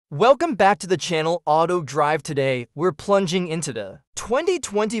Welcome back to the channel Auto Drive. Today, we're plunging into the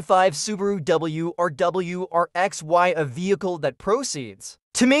 2025 Subaru WRX STI, a vehicle that proceeds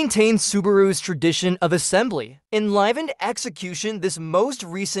to maintain Subaru's tradition of assembly. Enlivened execution, this most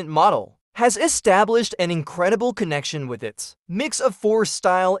recent model has established an incredible connection with its mix of force,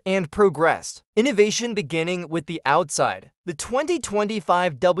 style, and progressed innovation. Beginning with the outside, the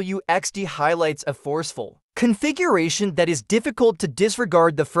 2025 WXD highlights a forceful configuration that is difficult to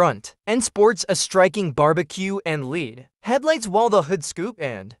disregard the front and sports a striking barbecue and lead headlights, while the hood scoop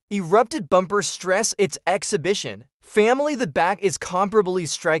and erupted bumper stress its exhibition family. The back is comparably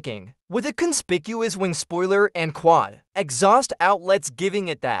striking, with a conspicuous wing spoiler and quad exhaust outlets giving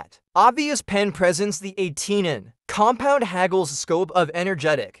it that obvious pen presence. The 18-in compound haggles scope of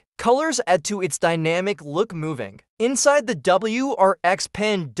energetic colors add to its dynamic look. Moving inside, the WRX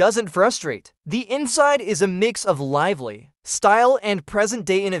pen doesn't frustrate. The inside is a mix of lively style and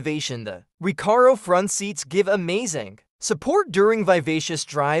present-day innovation. The Recaro front seats give amazing support during vivacious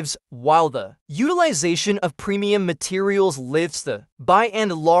drives, while the utilization of premium materials lifts the by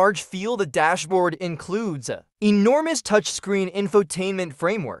and large feel. The dashboard includes an enormous touchscreen infotainment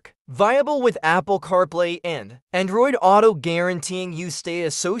framework, viable with Apple CarPlay and Android Auto, guaranteeing you stay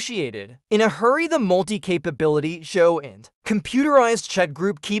associated in a hurry. The multi-capability show and computerized chat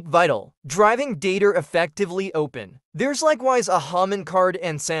group keep vital driving data effectively open. There's likewise a Harman Kardon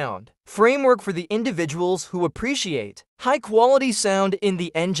and sound framework for the individuals who appreciate high-quality sound in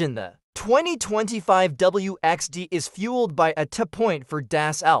the engine. The 2025 WXD is fueled by a 2.4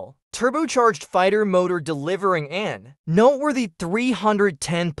 DAS-L turbocharged fighter motor, delivering an noteworthy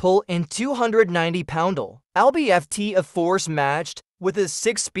 310 pull and 290 pound lb-ft of force, matched with a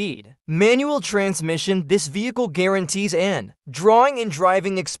 6-speed manual transmission. This vehicle guarantees an drawing and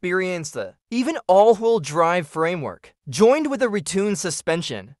driving experience. The even all-wheel drive framework, joined with a retuned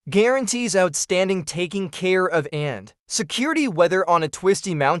suspension, guarantees outstanding taking care of and security, whether on a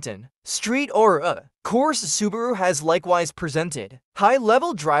twisty mountain, street, or a course. Subaru has likewise presented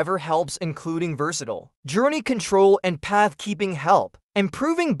high-level driver helps, including versatile journey control and path-keeping help,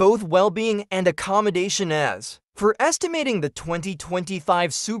 improving both well-being and accommodation. As for estimating, the 2025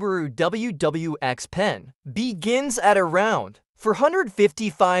 Subaru WRX pen begins at around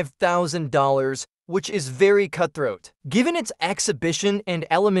 $455,000, which is very cutthroat, given its exhibition and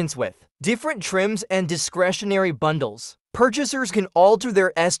elements with different trims and discretionary bundles. Purchasers can alter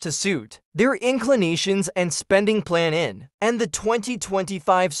their S to suit their inclinations and spending plan and the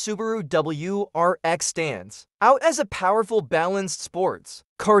 2025 Subaru WRX stands out as a powerful, balanced sports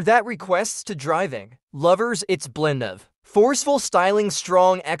car that requests to driving lovers its blend of forceful styling,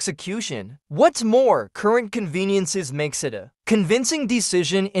 strong execution. What's more, current conveniences makes it a convincing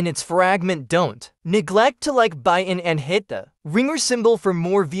decision in its fragment. Don't neglect to buy in and hit the ringer symbol for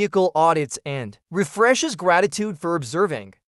more vehicle audits and refreshes. Gratitude for observing.